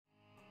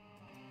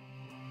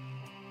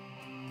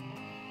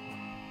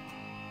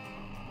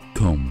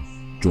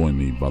Come, join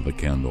me by the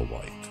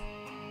candlelight.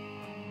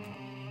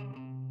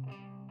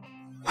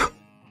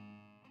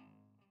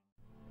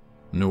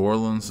 New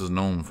Orleans is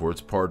known for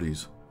its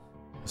parties,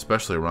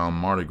 especially around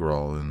Mardi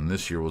Gras, and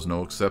this year was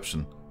no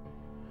exception.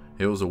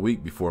 It was a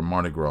week before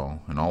Mardi Gras,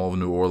 and all of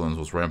New Orleans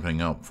was ramping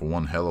up for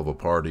one hell of a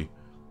party.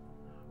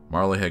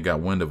 Marley had got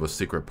wind of a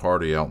secret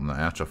party out in the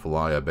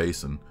Atchafalaya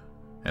Basin,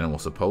 and it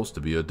was supposed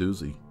to be a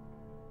doozy.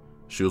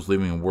 She was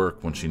leaving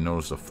work when she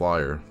noticed a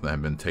flyer that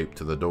had been taped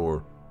to the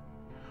door.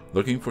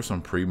 Looking for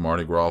some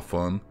pre-Mardi Gras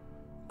fun?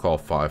 Call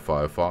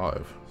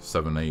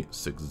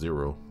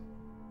 555-7860.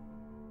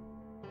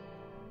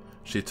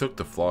 She took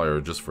the flyer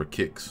just for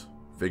kicks,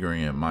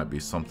 figuring it might be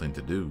something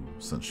to do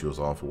since she was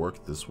off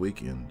work this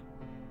weekend.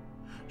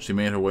 She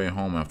made her way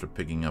home after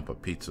picking up a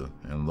pizza,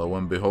 and lo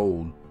and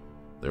behold,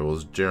 there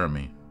was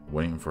Jeremy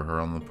waiting for her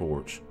on the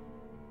porch.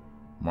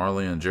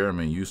 Marley and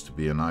Jeremy used to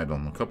be an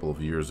item a couple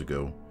of years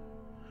ago,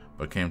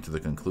 but came to the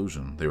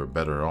conclusion they were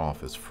better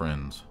off as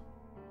friends.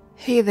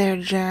 Hey there,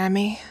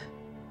 Jeremy.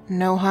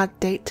 No hot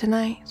date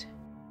tonight?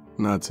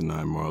 Not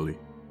tonight, Marley.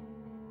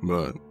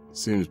 But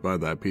seems by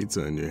that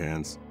pizza in your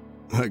hands,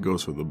 that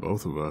goes for the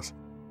both of us.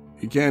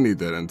 You can't eat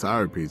that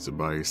entire pizza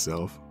by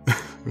yourself.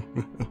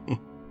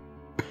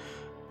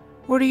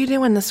 What are you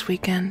doing this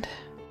weekend?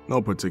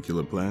 No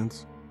particular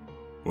plans.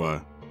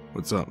 Why?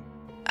 What's up?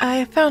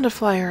 I found a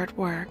flyer at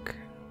work.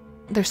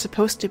 There's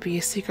supposed to be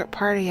a secret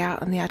party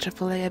out in the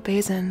Atchafalaya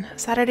Basin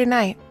Saturday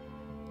night.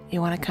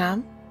 You want to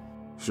come?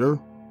 Sure.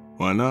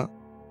 Why not?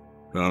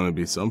 There'll only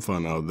be some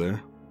fun out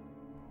there.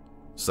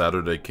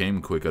 Saturday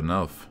came quick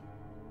enough.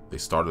 They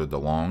started the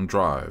long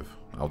drive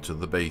out to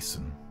the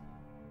basin.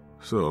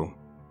 So,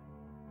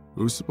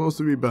 who's supposed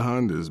to be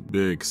behind this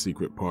big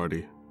secret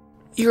party?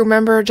 You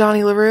remember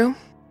Johnny Leroux?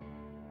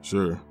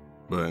 Sure,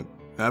 but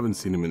I haven't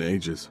seen him in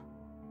ages.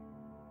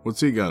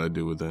 What's he got to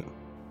do with it?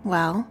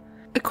 Well,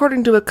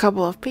 according to a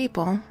couple of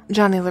people,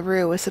 Johnny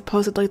Leroux is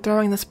supposedly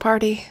throwing this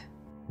party.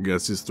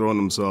 Guess he's throwing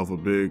himself a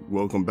big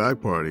welcome back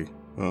party,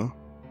 huh?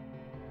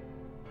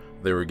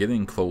 They were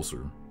getting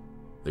closer.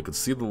 They could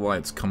see the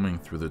lights coming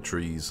through the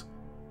trees.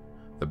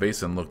 The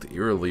basin looked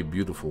eerily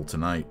beautiful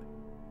tonight,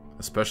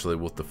 especially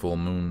with the full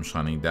moon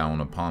shining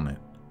down upon it.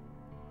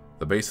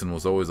 The basin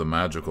was always a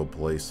magical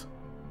place,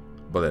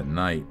 but at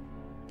night,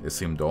 it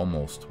seemed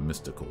almost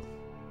mystical.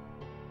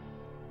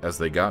 As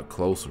they got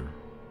closer,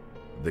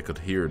 they could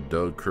hear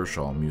Doug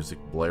Kershaw music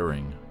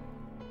blaring.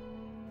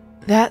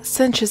 That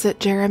cinches it,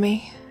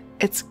 Jeremy.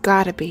 It's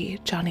gotta be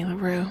Johnny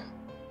Leroux.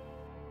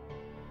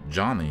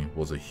 Johnny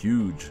was a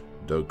huge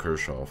Doug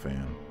Kershaw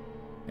fan,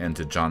 and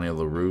to Johnny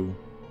Leroux,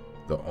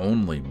 the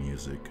only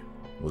music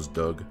was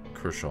Doug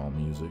Kershaw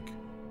music.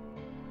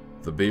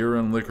 The beer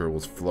and liquor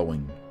was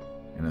flowing,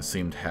 and it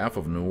seemed half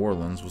of New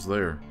Orleans was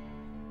there,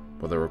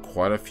 but there were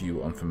quite a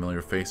few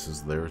unfamiliar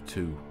faces there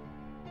too.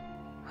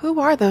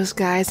 Who are those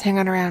guys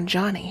hanging around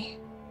Johnny?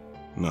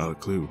 Not a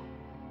clue.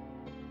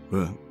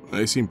 But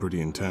they seem pretty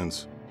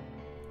intense.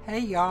 Hey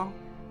y'all,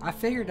 I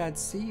figured I'd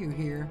see you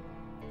here.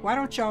 Why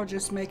don't y'all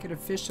just make it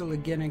official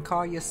again and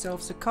call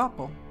yourselves a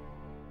couple?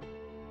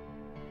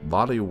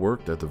 Lottie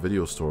worked at the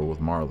video store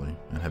with Marley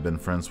and had been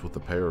friends with the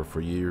pair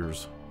for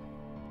years.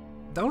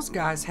 Those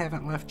guys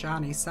haven't left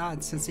Johnny's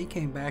side since he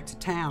came back to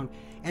town,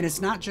 and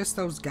it's not just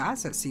those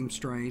guys that seem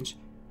strange.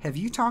 Have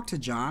you talked to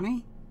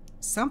Johnny?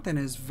 Something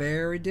is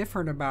very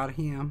different about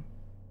him.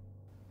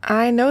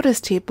 I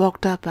noticed he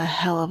bulked up a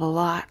hell of a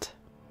lot.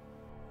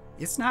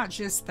 It's not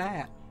just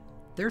that.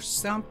 There's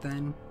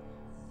something.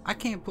 I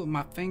can't put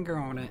my finger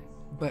on it,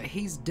 but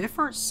he's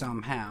different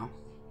somehow.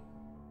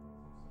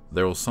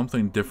 There was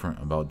something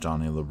different about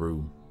Johnny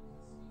Leroux.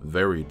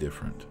 Very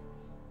different.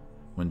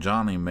 When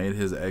Johnny made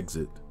his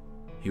exit,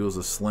 he was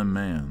a slim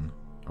man,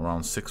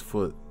 around 6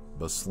 foot,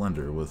 but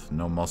slender with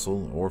no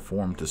muscle or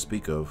form to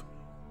speak of.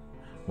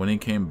 When he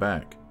came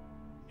back,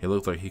 he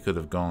looked like he could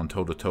have gone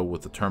toe-to-toe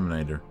with the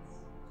Terminator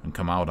and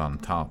come out on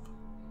top.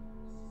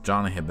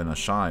 Johnny had been a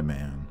shy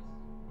man,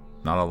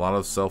 not a lot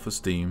of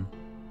self-esteem,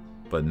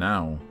 but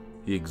now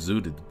he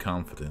exuded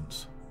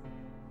confidence.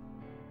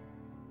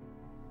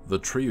 The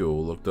trio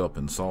looked up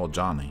and saw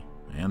Johnny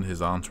and his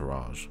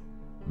entourage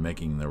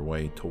making their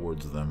way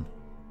towards them.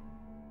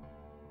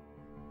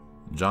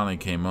 Johnny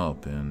came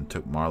up and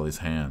took Marley's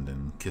hand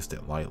and kissed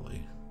it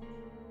lightly.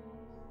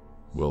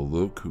 "Well,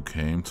 look who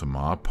came to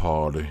my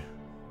party.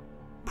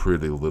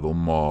 Pretty little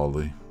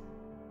Marley."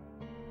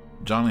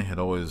 Johnny had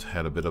always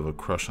had a bit of a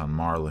crush on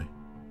Marley,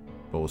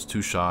 but was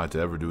too shy to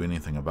ever do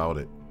anything about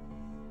it.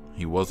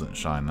 He wasn't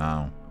shy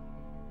now.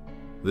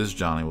 This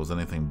Johnny was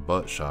anything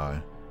but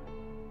shy.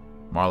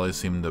 Marley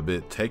seemed a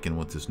bit taken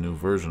with this new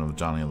version of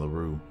Johnny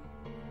Leroux,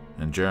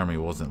 and Jeremy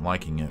wasn't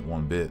liking it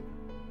one bit.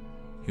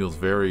 He was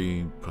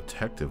very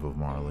protective of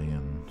Marley,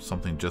 and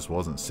something just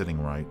wasn't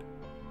sitting right.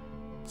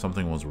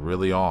 Something was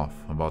really off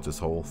about this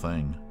whole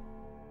thing.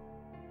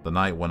 The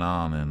night went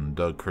on, and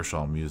Doug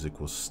Kershaw music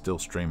was still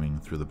streaming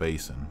through the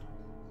basin.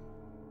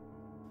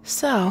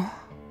 So,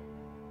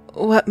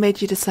 what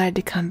made you decide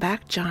to come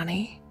back,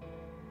 Johnny?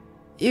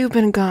 You've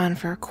been gone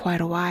for quite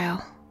a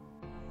while.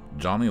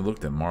 Johnny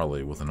looked at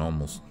Marley with an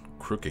almost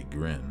crooked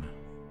grin.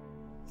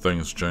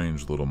 Things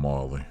change, little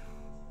Marley.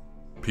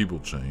 People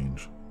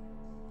change.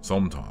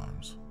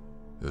 Sometimes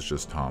it's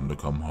just time to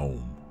come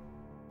home.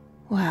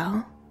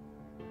 Well,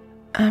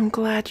 I'm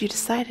glad you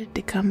decided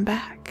to come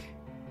back.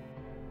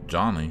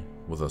 Johnny,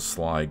 with a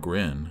sly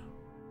grin,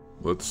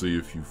 let's see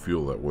if you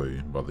feel that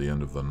way by the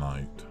end of the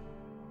night.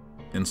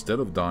 Instead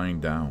of dying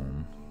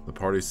down, the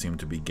party seemed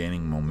to be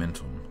gaining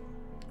momentum.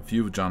 A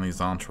few of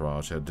Johnny's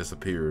entourage had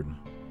disappeared,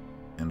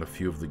 and a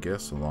few of the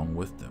guests along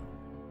with them.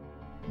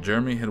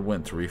 Jeremy had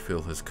went to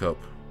refill his cup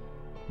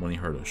when he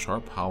heard a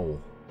sharp howl.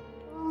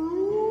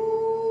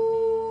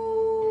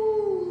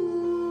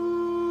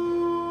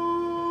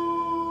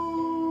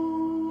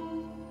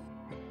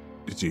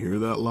 Did you hear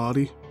that,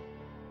 Lottie?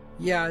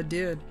 Yeah, I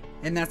did,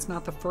 and that's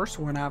not the first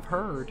one I've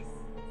heard.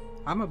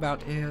 I'm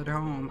about to head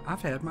home.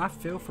 I've had my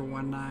fill for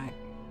one night.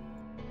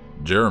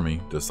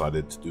 Jeremy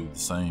decided to do the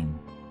same.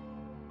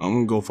 I'm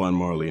gonna go find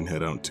Marley and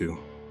head out too.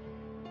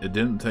 It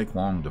didn't take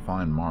long to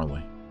find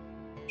Marley.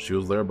 She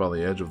was there by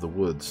the edge of the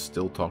woods,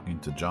 still talking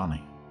to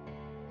Johnny.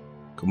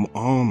 Come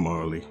on,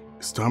 Marley.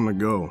 It's time to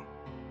go.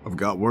 I've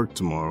got work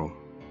tomorrow.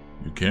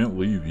 You can't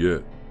leave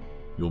yet.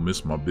 You'll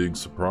miss my big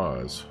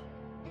surprise.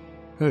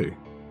 Hey,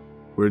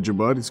 where'd your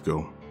buddies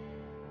go?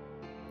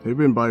 They've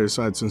been by your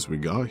side since we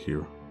got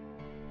here.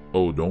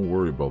 Oh, don't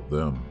worry about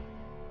them.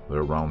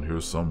 They're around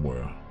here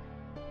somewhere.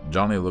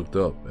 Johnny looked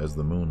up as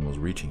the moon was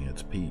reaching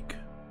its peak.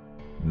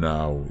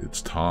 Now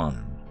it's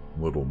time,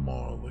 little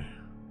Marley.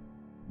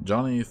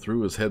 Johnny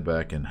threw his head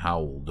back and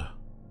howled.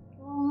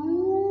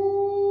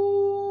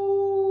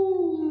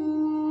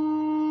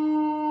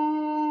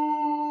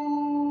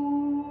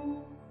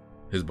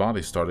 His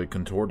body started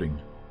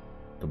contorting.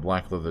 The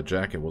black leather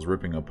jacket was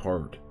ripping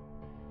apart.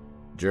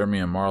 Jeremy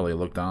and Marley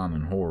looked on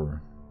in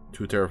horror,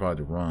 too terrified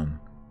to run.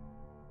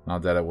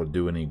 Not that it would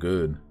do any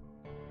good.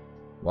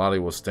 Lottie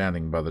was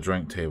standing by the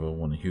drink table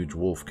when a huge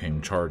wolf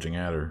came charging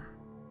at her.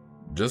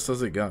 Just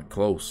as it got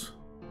close,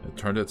 it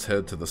turned its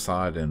head to the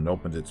side and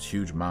opened its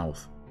huge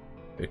mouth.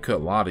 It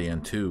cut Lottie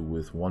in two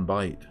with one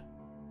bite.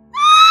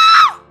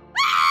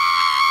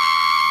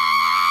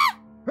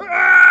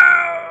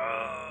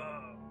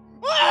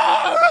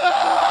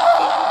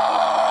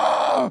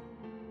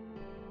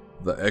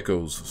 The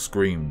echoes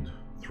screamed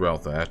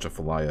throughout the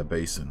Atchafalaya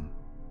Basin.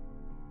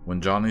 When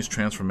Johnny's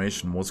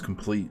transformation was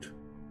complete,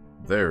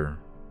 there,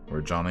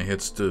 where Johnny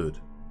had stood,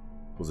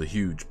 was a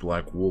huge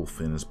black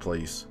wolf in his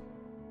place.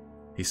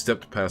 He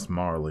stepped past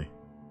Marley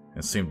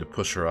and seemed to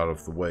push her out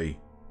of the way.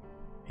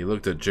 He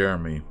looked at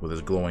Jeremy with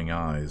his glowing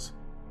eyes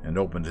and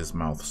opened his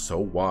mouth so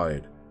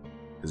wide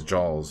his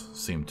jaws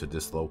seemed to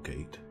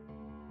dislocate.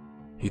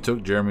 He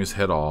took Jeremy's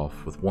head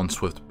off with one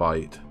swift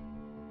bite.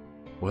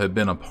 What had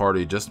been a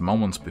party just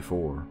moments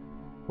before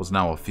was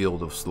now a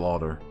field of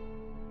slaughter.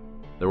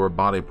 There were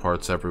body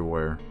parts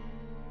everywhere.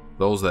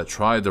 Those that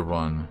tried to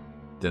run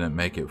didn't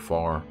make it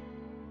far.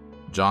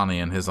 Johnny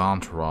and his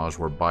entourage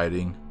were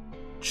biting,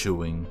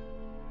 chewing,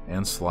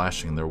 and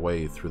slashing their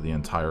way through the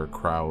entire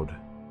crowd.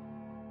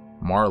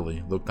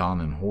 Marley looked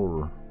on in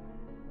horror,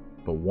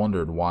 but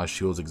wondered why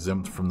she was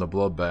exempt from the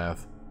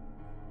bloodbath.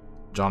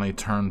 Johnny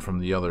turned from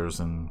the others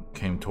and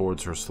came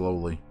towards her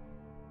slowly.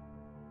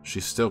 She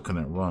still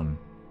couldn't run.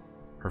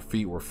 Her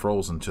feet were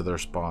frozen to their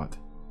spot.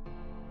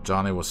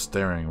 Johnny was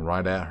staring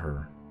right at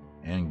her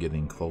and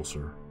getting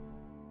closer.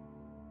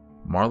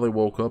 Marley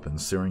woke up in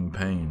searing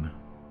pain.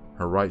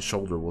 Her right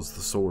shoulder was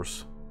the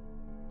source.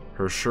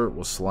 Her shirt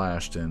was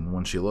slashed, and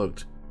when she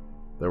looked,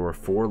 there were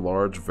 4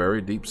 large,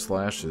 very deep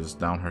slashes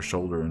down her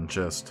shoulder and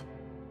chest.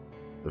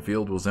 The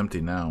field was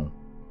empty now.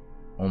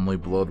 Only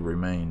blood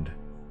remained.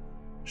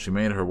 She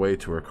made her way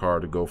to her car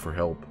to go for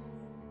help,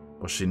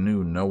 but she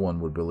knew no one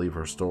would believe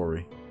her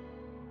story.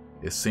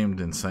 It seemed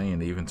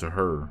insane even to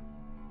her,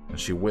 and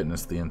she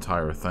witnessed the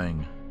entire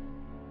thing.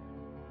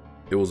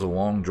 It was a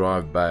long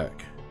drive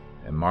back,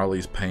 and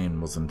Marley's pain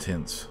was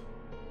intense.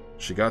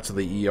 She got to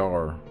the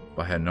ER,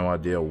 but had no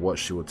idea what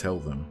she would tell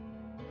them.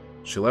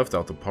 She left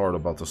out the part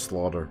about the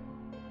slaughter.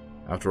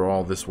 After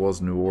all, this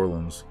was New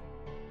Orleans.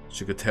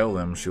 She could tell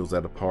them she was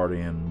at a party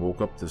and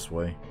woke up this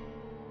way.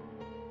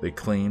 They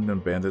cleaned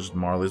and bandaged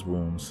Marley's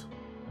wounds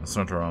and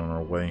sent her on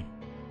her way.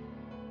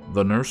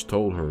 The nurse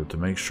told her to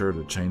make sure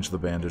to change the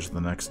bandage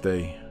the next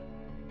day.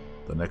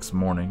 The next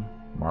morning,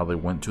 Marley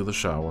went to the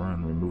shower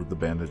and removed the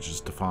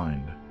bandages to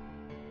find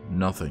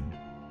nothing.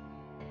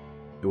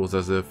 It was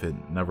as if it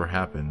never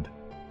happened.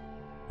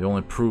 The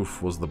only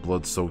proof was the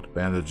blood-soaked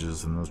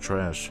bandages in the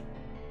trash.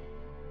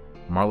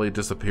 Marley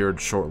disappeared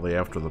shortly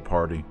after the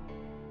party.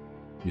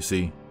 You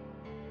see,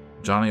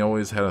 Johnny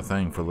always had a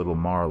thing for little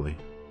Marley,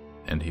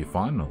 and he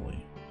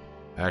finally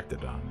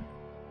acted on it.